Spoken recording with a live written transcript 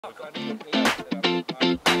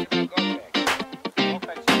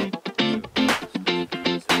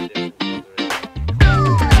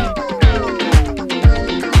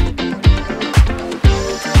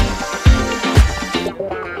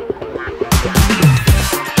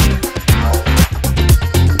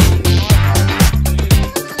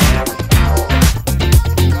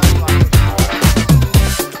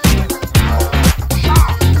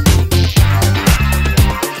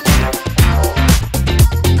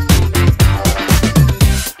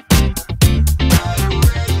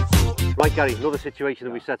Right, Gary, another situation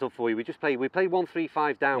that we set up for you. We played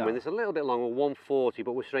 135 downwind. It's a little bit longer, 140,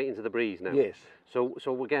 but we're straight into the breeze now. Yes. So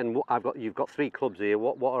again, you've got 3 clubs here.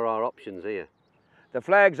 What are our options here? The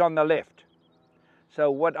flag's on the left.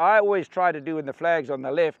 So what I always try to do when the flag's on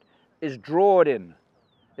the left is draw it in.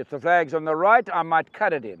 If the flag's on the right, I might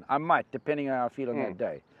cut it in. I might, depending on how I feel on that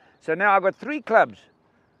day. So now I've got 3 clubs.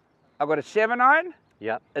 I've got a 7-iron,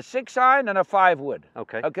 a 6-iron, and a 5-wood.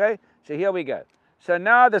 Okay. Okay. So here we go. So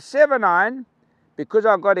now the 7-iron, because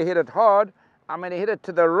I've got to hit it hard, I'm going to hit it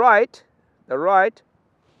to the right,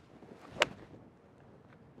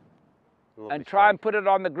 and try and put it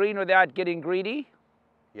on the green without getting greedy.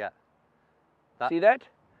 Yeah. See that?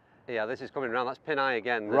 Yeah, this is coming around. That's pin high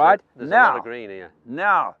again. There's a now, lot of green here.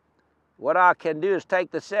 Now, what I can do is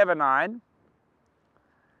take the 7-iron,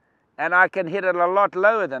 and I can hit it a lot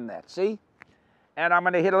lower than that, see? And I'm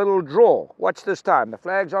going to hit a little draw. Watch this time. The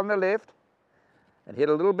flag's on the left. And hit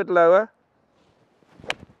a little bit lower.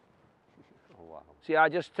 Oh, wow. See, I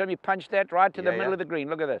just punched that right to the middle of the green.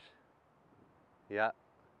 Look at this. Yeah.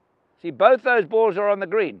 See, both those balls are on the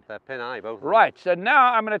green. They're pin high, both of them. Right, so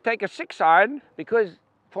now I'm going to take a 6-iron because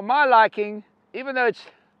for my liking, even though it's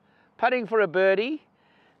putting for a birdie,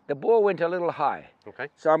 the ball went a little high. Okay.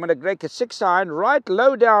 So I'm going to take a 6-iron right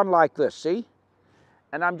low down like this, see?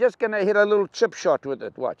 And I'm just going to hit a little chip shot with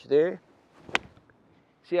it. Watch, there.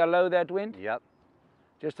 See how low that went? Yep.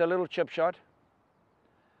 Just a little chip shot,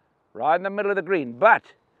 right in the middle of the green. But,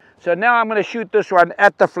 so now I'm going to shoot this one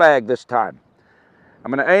at the flag this time.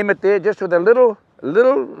 I'm going to aim it there just with a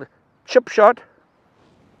little chip shot.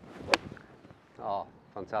 Oh,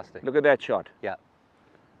 fantastic. Look at that shot. Yeah.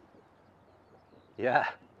 Yeah.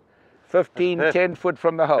 15, 10 foot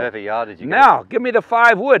from the hole. Perfect yardage. Now, give me the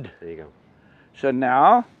 5-wood. There you go. So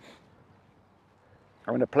now,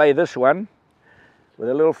 I'm going to play this one with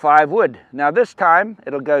a little 5-wood. Now this time,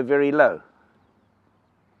 it'll go very low.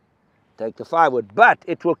 Take the 5-wood, but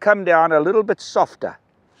it will come down a little bit softer.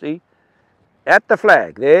 See? At the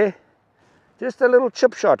flag, there. Just a little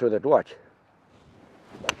chip shot with it, watch.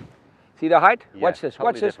 See the height? Yeah, watch this, totally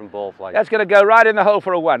watch this. Different ball flight. That's going to go right in the hole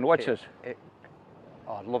for a 1, watch this.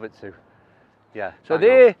 Oh, I'd love it to. Yeah. So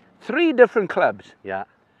there are 3 different clubs. Yeah.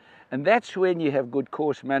 And that's when you have good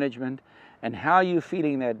course management and how you're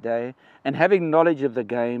feeling that day, and having knowledge of the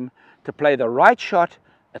game to play the right shot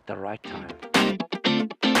at the right time.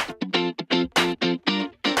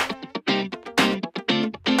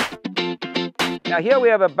 Now here we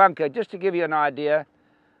have a bunker, just to give you an idea.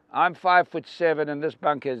 I'm 5'7" and this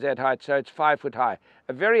bunker is that height, so it's 5 foot high.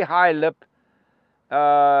 A very high lip,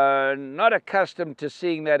 not accustomed to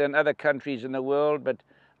seeing that in other countries in the world, but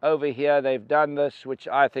over here they've done this, which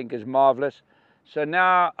I think is marvelous. So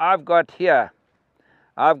now I've got here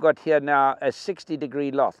now a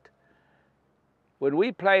 60-degree loft. When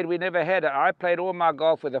we played, we never had it. I played all my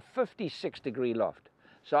golf with a 56-degree loft.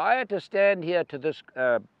 So I had to stand here to this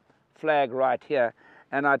flag right here,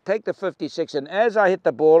 and I'd take the 56, and as I hit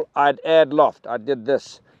the ball, I'd add loft. I did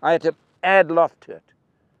this. I had to add loft to it.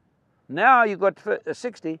 Now you've got a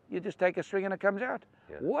 60, you just take a swing and it comes out.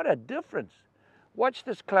 Yeah. What a difference. Watch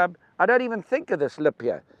this club. I don't even think of this lip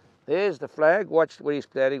here. There's the flag. Watch where he's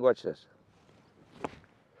standing. Watch this.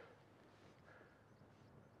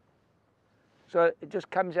 So it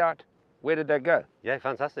just comes out. Where did that go? Yeah,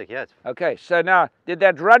 fantastic. Yeah. Okay, so now, did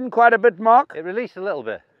that run quite a bit, Mark? It released a little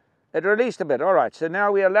bit. It released a bit. All right, so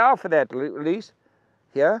now we allow for that release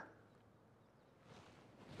here.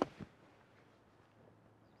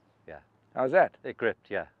 Yeah. How's that? It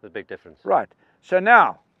gripped, yeah. There's a big difference. Right. So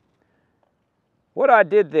now, what I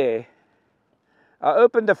did there, I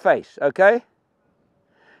opened the face, okay?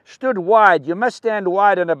 Stood wide. You must stand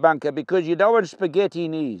wide in a bunker because you don't want spaghetti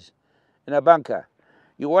knees in a bunker.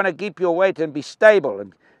 You want to keep your weight and be stable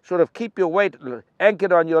and sort of keep your weight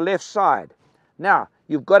anchored on your left side. Now,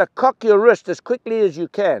 you've got to cock your wrist as quickly as you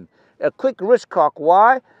can. A quick wrist cock.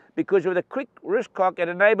 Why? Because with a quick wrist cock, it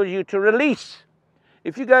enables you to release.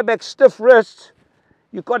 If you go back stiff wrists,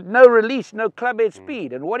 you've got no release, no clubhead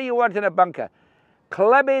speed. And what do you want in a bunker?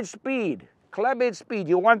 Clubhead speed. Clubhead speed.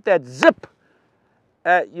 You want that zip.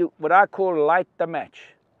 What I call light the match.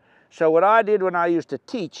 So what I did when I used to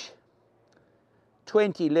teach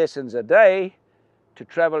 20 lessons a day to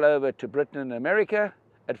travel over to Britain and America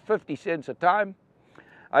at 50 cents a time,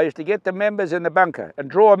 I used to get the members in the bunker and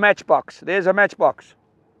draw a matchbox. There's a matchbox.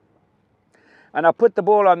 And I put the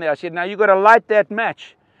ball on there. I said, now you've got to light that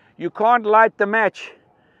match. You can't light the match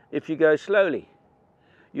if you go slowly.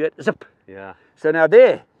 You hit zip. Yeah. So now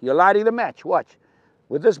there, you're lighting the match. Watch.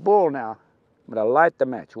 With this ball now, I'm going to light the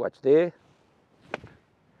match. Watch there.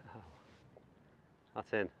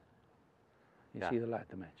 That's in. You see the light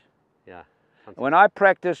the match. Yeah. Fantastic. When I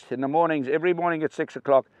practiced in the mornings, every morning at 6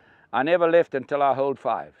 o'clock, I never left until I holed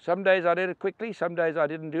 5. Some days I did it quickly, some days I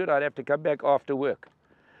didn't do it. I'd have to come back after work.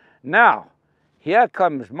 Now, here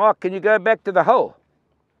comes, Mark, can you go back to the hole?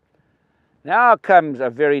 Now comes a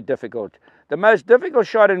very difficult. The most difficult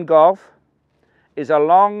shot in golf is a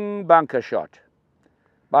long bunker shot.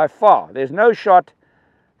 By far, there's no shot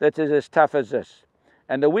that is as tough as this.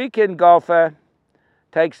 And the weekend golfer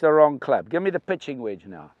takes the wrong club. Give me the pitching wedge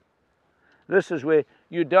now. This is where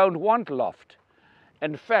you don't want loft.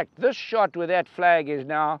 In fact, this shot with that flag is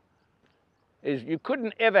you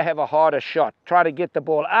couldn't ever have a harder shot. Try to get the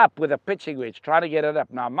ball up with a pitching wedge, try to get it up.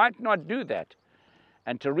 Now, I might not do that.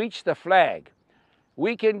 And to reach the flag,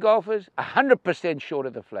 weekend golfers, 100% short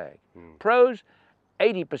of the flag. Pros,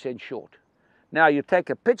 80% short. Now, you take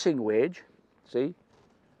a pitching wedge, see?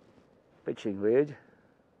 Pitching wedge.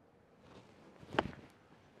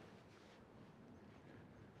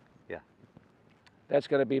 Yeah. That's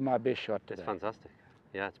going to be my best shot today. It's fantastic.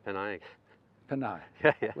 Yeah, it's Penang. Penang.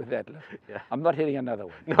 Yeah, yeah. With that lift. Yeah. I'm not hitting another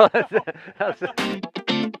one. No, that's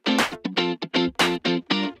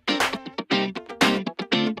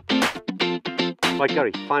Right,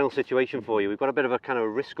 Gary, final situation for you. We've got a bit of a kind of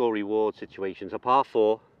risk or reward situation. So par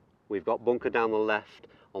 4, we've got bunker down the left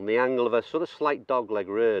on the angle of a sort of slight dogleg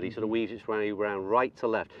really, sort of weaves its way around right to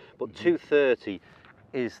left. But 230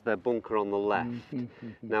 is the bunker on the left.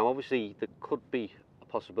 Now, obviously, there could be a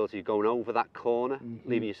possibility of going over that corner,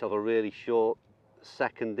 leaving yourself a really short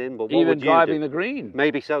second in. But what Even would you driving do? the green.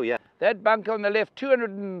 Maybe so, yeah. That bunker on the left,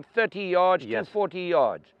 230 yards, Yes. 240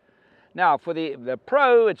 yards. Now, for the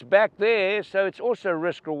pro, it's back there, so it's also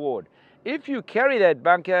risk-reward. If you carry that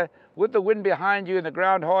bunker with the wind behind you and the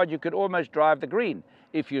ground hard, you could almost drive the green.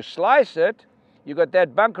 If you slice it, you got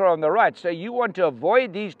that bunker on the right. So you want to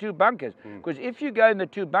avoid these two bunkers, because if you go in the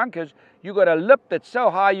two bunkers, you got a lip that's so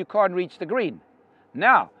high you can't reach the green.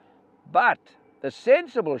 Now, but the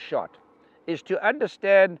sensible shot is to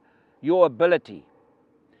understand your ability.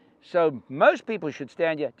 So most people should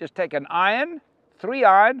stand here, just take an iron,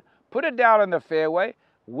 3-iron, put it down in the fairway,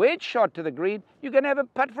 wedge shot to the green, you're going to have a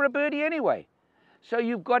putt for a birdie anyway. So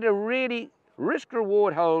you've got to really,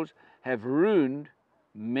 risk-reward holes have ruined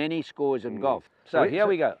many scores in golf. So here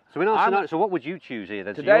we go. So what would you choose here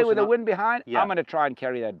then? Today with the wind behind, I'm going to try and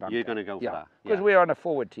carry that bunker. You're going to go for that? Because we're on a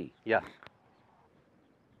forward tee. Yeah.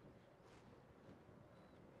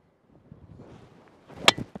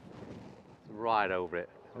 Right over it.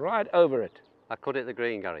 Right over it. I could hit the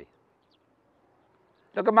green, Gary.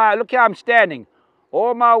 Look how I'm standing.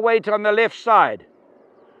 All my weight on the left side.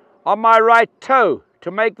 On my right toe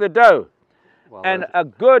to make the dough. Well, and a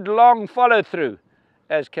good long follow through,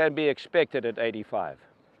 as can be expected at 85.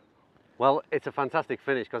 Well, it's a fantastic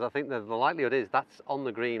finish, because I think that the likelihood is that's on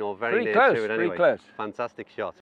the green or very near close, to it anyway. Pretty close. Fantastic shot.